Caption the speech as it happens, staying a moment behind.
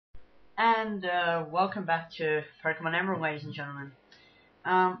And welcome back to Pokemon Emerald, ladies and gentlemen.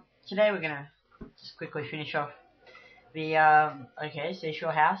 Today we're gonna just quickly finish off the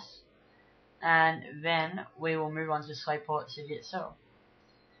Seashore House, and then we will move on to Slateport City itself.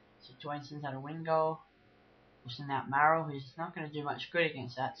 So Dwayne's out a win goal. We'll send out Marrow, who's not going to do much good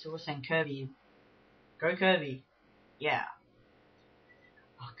against that. So we'll send Kirby in. Go Kirby! Yeah.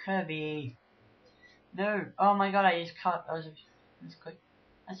 Oh, Kirby. No. Oh my God! I used cut.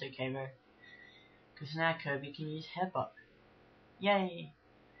 That's okay, bro. Because now Kirby can use Headbutt. Yay!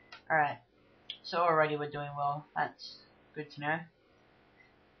 Alright, so already we're doing well. That's good to know.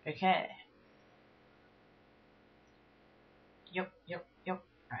 Okay. Yep.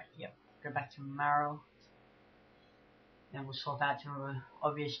 Alright, yep. Go back to Marrow. Then we'll swap out to an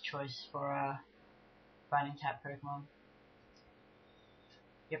obvious choice for fighting type Pokemon.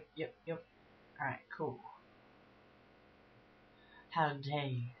 Yep. Alright, cool. How dare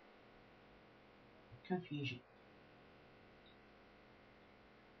you? Confusion.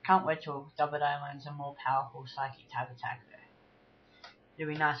 Can't wait till Double Die learns a more powerful psychic type attack though.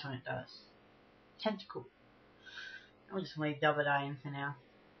 It'll be nice when it does. Tentacle. I'll just leave Double Die in for now.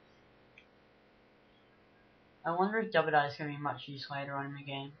 I wonder if Double Die is going to be much use later on in the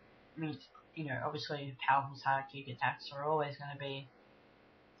game. I mean, obviously powerful psychic attacks are always going to be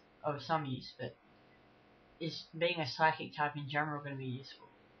of some use, but is being a psychic type in general going to be useful?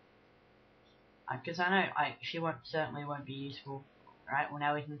 Because I know she certainly won't be useful. Alright, well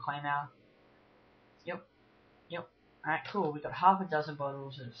now we can claim our... Yep. Alright, cool. We've got half a dozen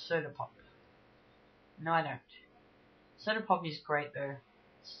bottles of Soda Pop. No, I don't. Soda Pop is great though.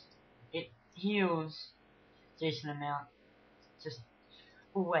 It heals a decent amount.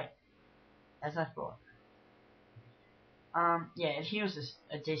 Oh wait. As I thought. Yeah, it heals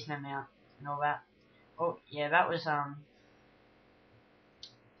a decent amount and all that. Oh, yeah, that was,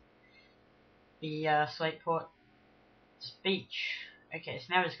 the, Slateport speech. Okay, so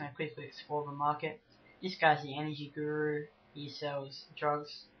now we're just going to quickly explore the market. This guy's the energy guru. He sells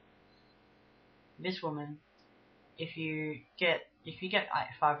drugs. This woman, if you get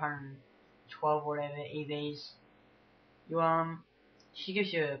like 512 or whatever EVs, she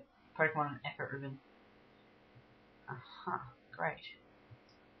gives you a Pokemon effort ribbon. Great.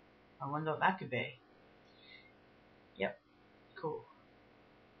 I wonder what that could be. Yep, cool.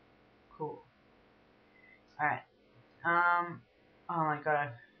 Alright. Oh my God,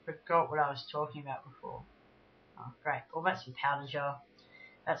 I forgot what I was talking about before. Oh, great. Well, that's the powder jar.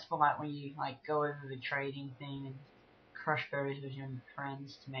 That's for like when you go over the trading thing and crush berries with your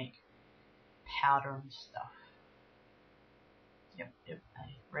friends to make powder and stuff. Yep.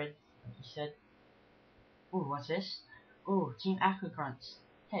 I read what you said. Ooh, what's this? Ooh, Team Aquagrunts.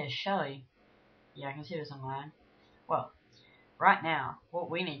 Hey, it's Shelly. Yeah, I can see this online. Well, right now, what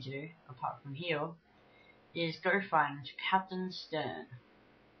we need to do, apart from heal, is go find Captain Stern.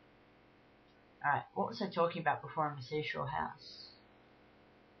 Alright, what was I talking about before in the Seashore House?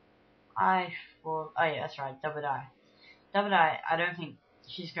 Oh yeah, that's right, Double Die. Double Die, I don't think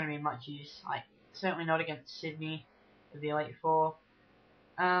she's going to be much use. Certainly not against Sydney with the Elite Four.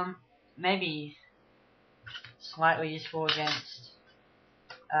 Maybe slightly useful against,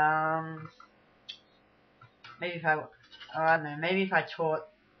 maybe if I don't know, maybe if I taught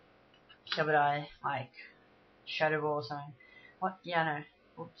Double Die, Shadow Ball or something. What? Yeah,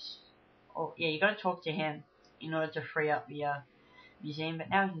 no. Oops. Oh, yeah, you gotta talk to him in order to free up the, museum, but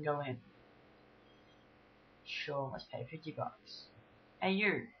now we can go in. Sure, let's pay $50. Hey,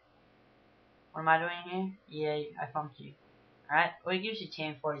 you. What am I doing here? Yeah, I funked you. Alright, well, it gives you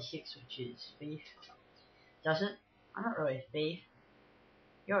TM46, which is thief. Does it? I'm not really a thief.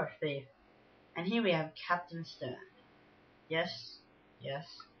 You're a thief. And here we have Captain Stern. Yes.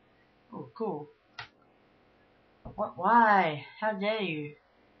 Oh, cool. What? Why? How dare you?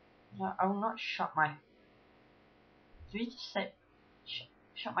 No, I will not shut my... Did you just say...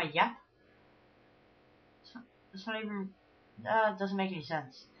 Shut my yap? It's not even... it doesn't make any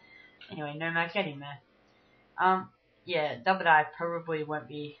sense. Anyway, no more getting there. Yeah, Double Die probably won't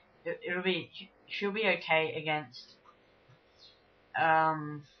be... She'll be okay against...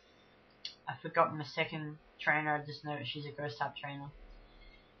 I've forgotten the second trainer, I just know she's a ghost type trainer.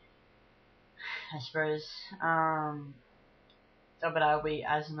 I suppose, Double Die will be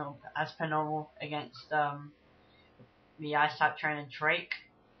as per normal against, the ice type trainer Drake.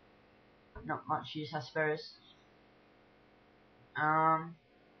 Not much use, I suppose.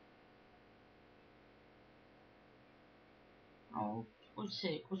 We'll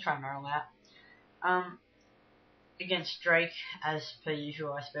see. We'll try and roll that. Against Drake, as per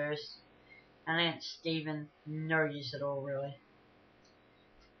usual, I suppose. And against Steven, no use at all, really.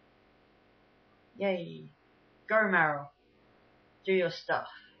 Yay. Go, Meryl. Do your stuff.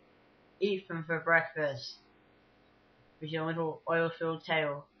 Eat them for breakfast. With your little oil-filled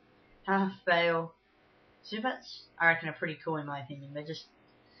tail. Half fail. Supers, I reckon, are pretty cool in my opinion. They're just...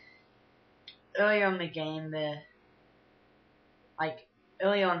 Earlier on in the game, they're... Like,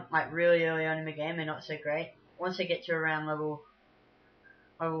 really early on in the game, they're not so great. Once they get to around level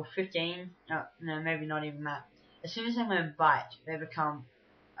 15, no, maybe not even that. As soon as they learn Bite, they become...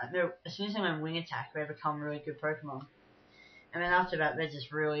 as soon as they learn Wing Attack, they become really good Pokemon. And then after that, they're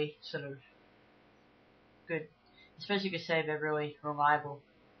just really sort of good. I suppose you could say they're really reliable.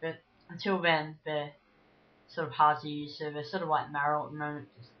 But until then, they're sort of hard to use. So they're sort of like Marill at the moment.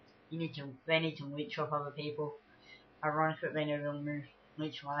 They need to leech off other people. Ironic that they never really move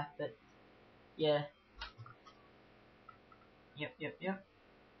Leech Life, but yeah. Yep.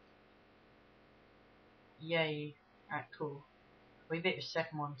 Yay. Alright, cool. We beat the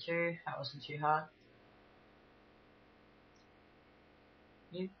second one too. That wasn't too hard.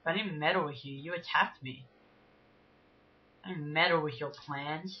 I didn't meddle with you. You attacked me. I didn't meddle with your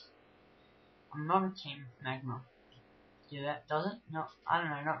plans. I'm not a Team Magma. Do that, does it? No, I don't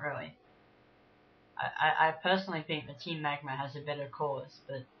know, not really. I personally think the Team Magma has a better cause,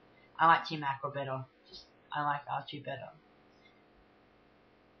 but I like Team Aqua better. I like R2 better.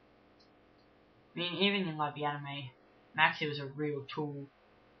 I mean, even in like the anime, Maxie was a real tool.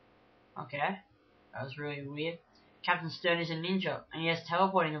 Okay, that was really weird. Captain Stern is a ninja, and he has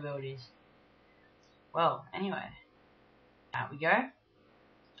teleporting abilities. Well, anyway, out we go.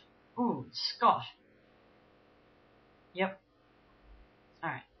 Ooh, Scott. Yep.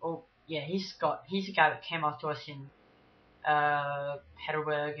 Alright, oh, yeah, he's Scott. He's the guy that came up to us in,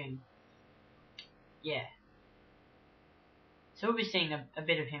 Heidelberg, and, yeah. So we'll be seeing a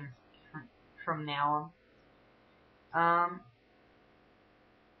bit of him from now on.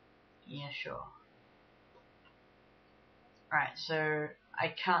 Yeah, sure. Alright, so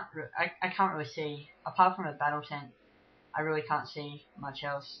I can't really see, apart from the battle tent, I really can't see much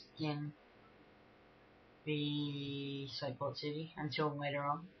else in the Slateport City until later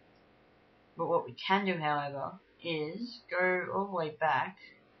on. But what we can do, however, is go all the way back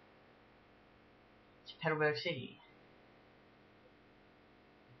to Heidelberg City.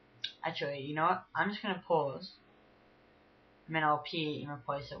 Actually, you know what? I'm just going to pause, and then I'll appear in the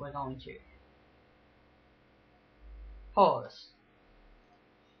place that we're going to. Pause.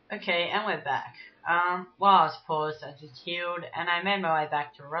 Okay, and we're back. While I was paused, I just healed, and I made my way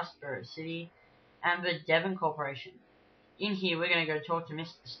back to Rustboro City and the Devon Corporation. In here, we're going to go talk to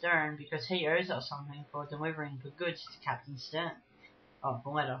Mr. Stern, because he owes us something for delivering the goods to Captain Stern. Oh,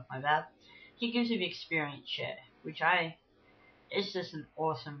 the letter, my bad. He gives you the experience share, which it's just an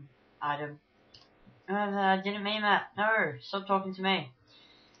awesome item. I didn't mean that. No, stop talking to me.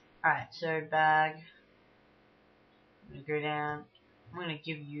 Alright, so bag. I'm going to go down. I'm going to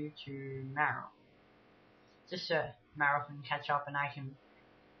give you to Marill. Just so Marill can catch up and I can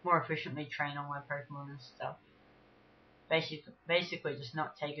more efficiently train on my Pokemon and stuff. Basically just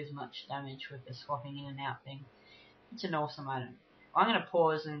not take as much damage with the swapping in and out thing. It's an awesome item. I'm going to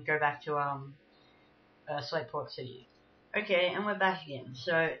pause and go back to Slateport City. Okay, and we're back again.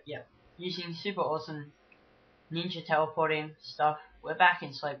 So, yeah, using super awesome ninja teleporting stuff, we're back in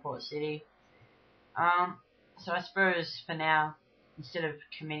Slateport City. So I suppose for now, instead of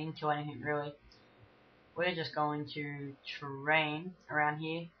committing to anything really, we're just going to train around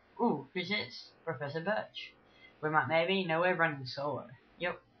here. Ooh, who's this? Professor Birch. We might maybe know we're running solo.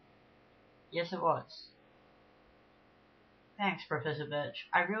 Yep. Yes, it was. Thanks, Professor Birch.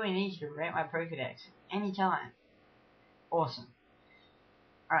 I really need you to rate my Pokedex anytime. Awesome.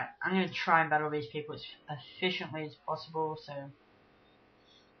 Alright, I'm going to try and battle these people as efficiently as possible, so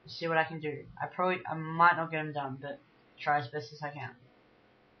let's see what I can do. I might not get them done, but try as best as I can.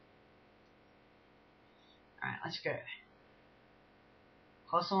 Alright, let's go.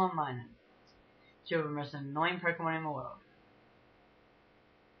 Hustle and Minun. Two of the most annoying Pokemon in the world.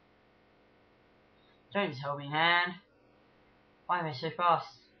 Don't just help me, hand. Why are they so fast?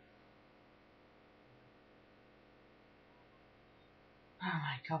 Oh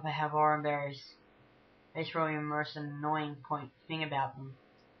my god, they have Oran Berries. That's probably the most annoying thing about them.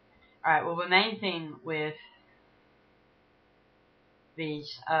 Alright, well the main thing with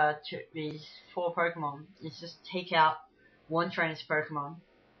these four Pokemon is just take out one trainer's Pokemon,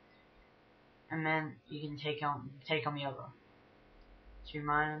 and then you can take on the other. 2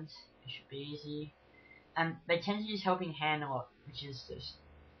 Minons, it should be easy. And they tend to use Helping Hand a lot, which is just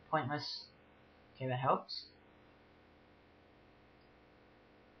pointless. Okay, that helps.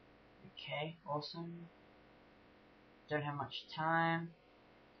 Okay, awesome. Don't have much time.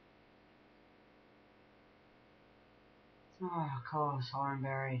 Oh, of course,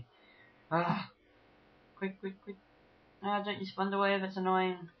 Hornberry. Ugh. Quick. No, don't you spawn away, that's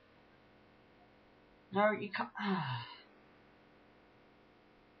annoying. No, you can't.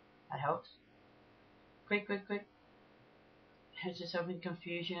 That helps. Quick. Has yourself in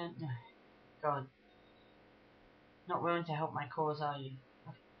confusion. God. Not willing to help my cause, are you?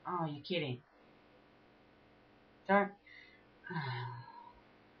 Oh, you're kidding. Don't.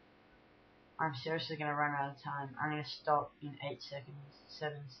 I'm seriously gonna run out of time. I'm gonna stop in 8 seconds.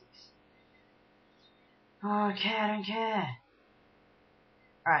 7, 6. Okay, I don't care.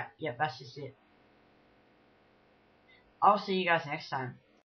 Alright, yep, that's just it. I'll see you guys next time.